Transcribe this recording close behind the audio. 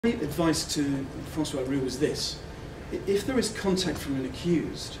My advice to Francois Roux was this: if there is contact from an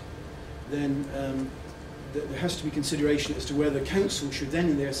accused, then there has to be consideration as to whether counsel should then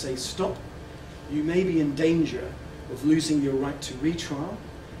and there say, stop, you may be in danger of losing your right to retrial.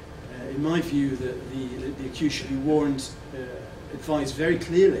 In my view, the accused should be warned, advised very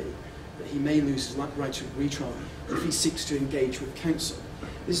clearly that he may lose his right to retrial if he seeks to engage with counsel.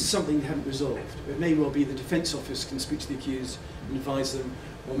 This is something they haven't resolved. It may well be the defence office can speak to the accused and advise them,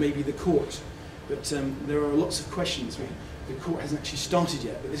 or maybe the court. But there are lots of questions. The court hasn't actually started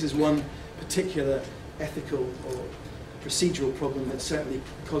yet, but this is one particular ethical or procedural problem that's certainly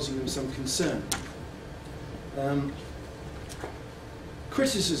causing them some concern.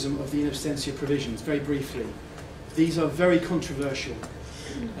 Criticism of the in absentia provisions, very briefly. These are very controversial.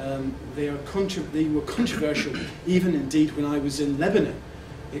 They were controversial even indeed when I was in Lebanon.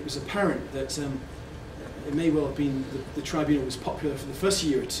 It was apparent that it may well have been the tribunal was popular for the first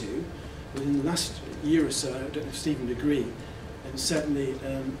year or two, but in the last year or so, I don't know if Stephen would agree, and certainly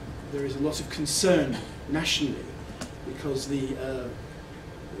there is a lot of concern nationally because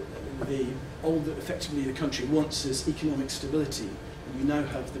effectively the country wants is economic stability. And you now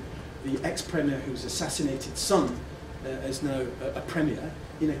have the ex-premier whose assassinated son as now a premier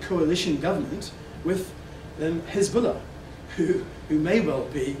in a coalition government with Hezbollah, who may well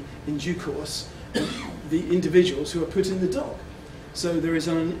be, in due course, the individuals who are put in the dock. So there is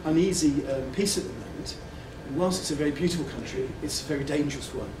an uneasy peace at the moment. And whilst it's a very beautiful country, it's a very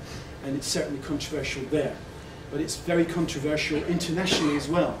dangerous one. And it's certainly controversial there. But it's very controversial internationally as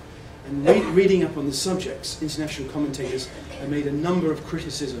well. And reading up on the subjects, international commentators have made a number of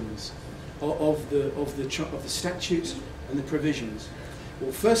criticisms of the statute and the provisions.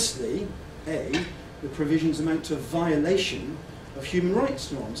 Well, firstly, the provisions amount to a violation of human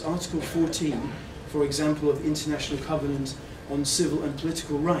rights norms. Article 14, for example, of the International Covenant on Civil and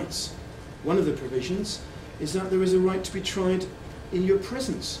Political Rights. One of the provisions is that there is a right to be tried in your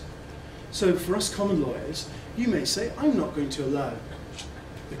presence. So for us common lawyers, you may say, I'm not going to allow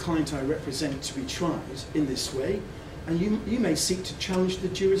the client I represent to be tried in this way, and you may seek to challenge the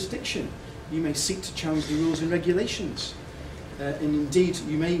jurisdiction. You may seek to challenge the rules and regulations. And indeed,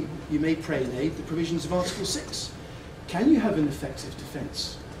 you may pray in aid the provisions of Article 6. Can you have an effective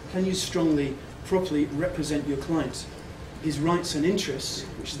defence? Can you strongly, properly represent your client? His rights and interests,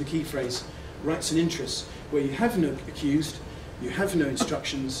 which is the key phrase, rights and interests, where you have no accused, you have no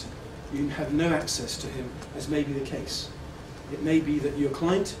instructions, you have no access to him, as may be the case. It may be that your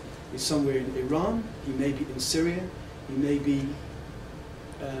client is somewhere in Iran, he may be in Syria, he may be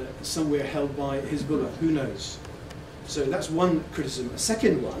somewhere held by Hezbollah, who knows? So that's one criticism. A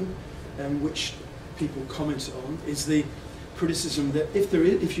second one, which people comment on, is the criticism that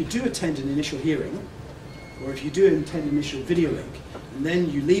if you do attend an initial hearing, or if you do attend an initial video link, and then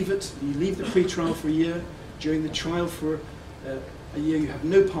you leave the pre-trial for a year, during the trial for a year you have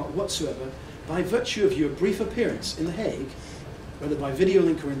no part whatsoever, by virtue of your brief appearance in The Hague, whether by video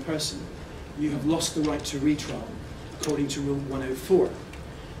link or in person, you have lost the right to retrial, according to Rule 104.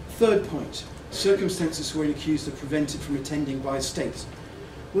 Third point, circumstances where an accused are prevented from attending by a state.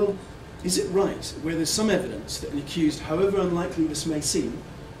 Well, is it right, where there's some evidence that an accused, however unlikely this may seem,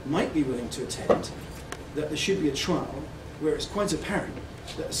 might be willing to attend, that there should be a trial where it's quite apparent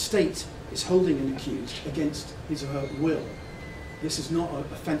that a state is holding an accused against his or her will? This is not a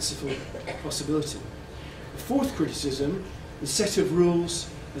fanciful possibility. The fourth criticism, the set of rules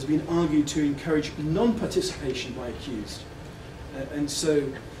has been argued to encourage non-participation by accused.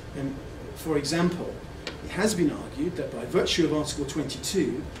 For example, it has been argued that by virtue of Article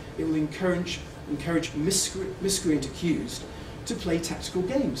 22, it will encourage miscreant accused to play tactical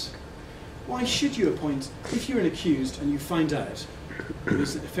games. Why should you appoint, if you're an accused and you find out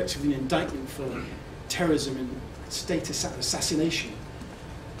there's effectively an indictment for terrorism and state assassination,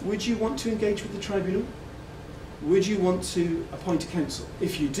 would you want to engage with the tribunal? Would you want to appoint a counsel?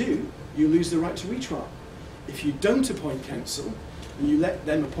 If you do, you lose the right to retrial. If you don't appoint counsel, and you let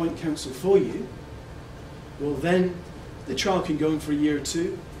them appoint counsel for you, well then the trial can go on for a year or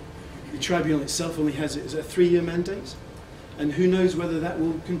two. The tribunal itself only has a 3-year mandate, and who knows whether that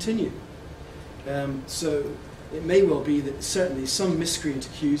will continue. So it may well be that certainly some miscreant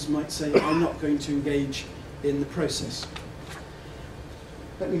accused might say, I'm not going to engage in the process.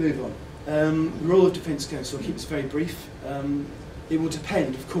 Let me move on. The role of defence counsel, I'll keep this very brief. It will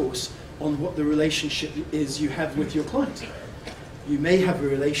depend, of course, on what the relationship is you have with your client. You may have a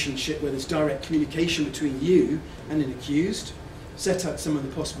relationship where there's direct communication between you and an accused. Set out some of the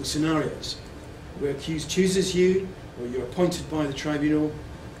possible scenarios where accused chooses you, or you're appointed by the tribunal,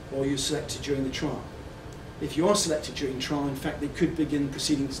 or you're selected during the trial. If you are selected during trial, in fact, they could begin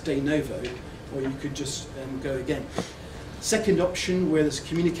proceedings de novo, or you could just go again. Second option, where there's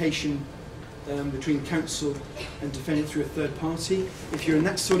communication between counsel and defendant through a third party. If you're in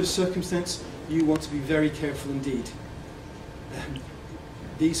that sort of circumstance, you want to be very careful indeed.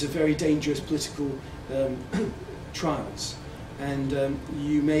 These are very dangerous political trials, and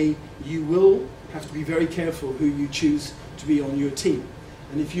you will have to be very careful who you choose to be on your team.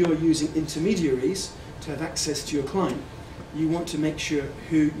 And if you are using intermediaries to have access to your client, you want to make sure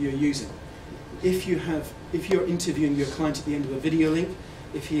who you're using. If you're interviewing your client at the end of a video link,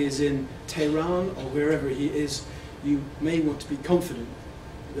 if he is in Tehran or wherever he is, you may want to be confident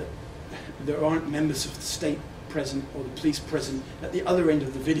that there aren't members of the state present or the police present at the other end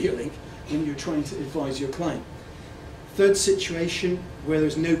of the video link when you're trying to advise your client. Third situation, where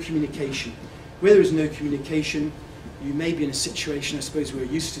there's no communication. Where there is no communication, you may be in a situation, I suppose we're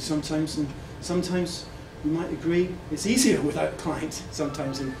used to sometimes, and sometimes you might agree it's easier without a client,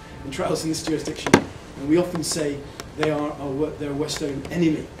 sometimes in trials in this jurisdiction. And we often say they are their worst own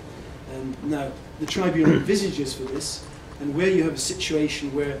enemy. Now, the tribunal envisages for this, and where you have a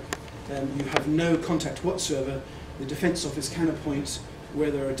situation where you have no contact whatsoever, the defence office can appoint, where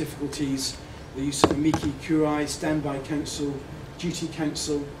there are difficulties, the use of amici curiae, standby counsel, duty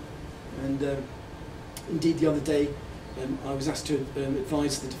counsel, and indeed the other day I was asked to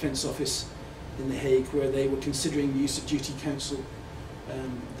advise the defence office in The Hague, where they were considering the use of duty counsel.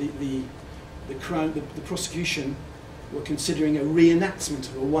 The prosecution were considering a reenactment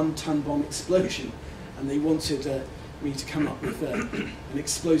of a one-ton bomb explosion, and they wanted me to come up with an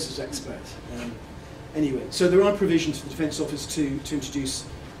explosives expert. Anyway, so there are provisions for the Defence Office to introduce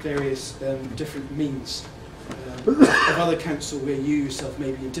various different means of other counsel where you yourself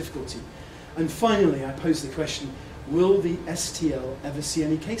may be in difficulty. And finally, I pose the question, will the STL ever see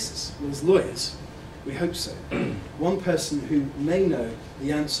any cases? Well, as lawyers, we hope so. One person who may know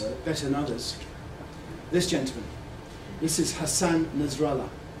the answer better than others, this gentleman. This is Hassan Nasrallah.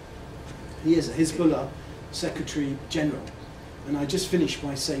 He is a Hezbollah Secretary General. And I just finished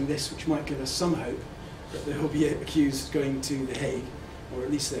by saying this, which might give us some hope that there will be accused going to The Hague, or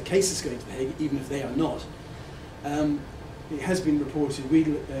at least their cases going to The Hague, even if they are not. It has been reported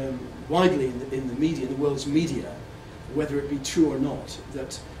widely in the media, in the world's media, whether it be true or not,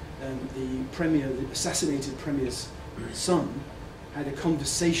 that the assassinated premier's son had a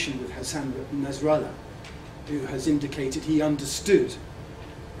conversation with Hassan Nasrallah, who has indicated he understood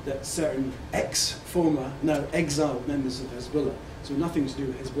that certain former, now exiled members of Hezbollah, so nothing to do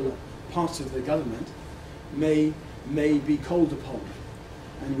with Hezbollah, part of the government, may be called upon.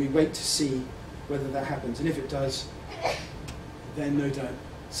 And we wait to see whether that happens. And if it does, then no doubt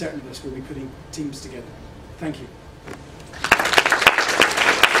certain of us will be putting teams together. Thank you.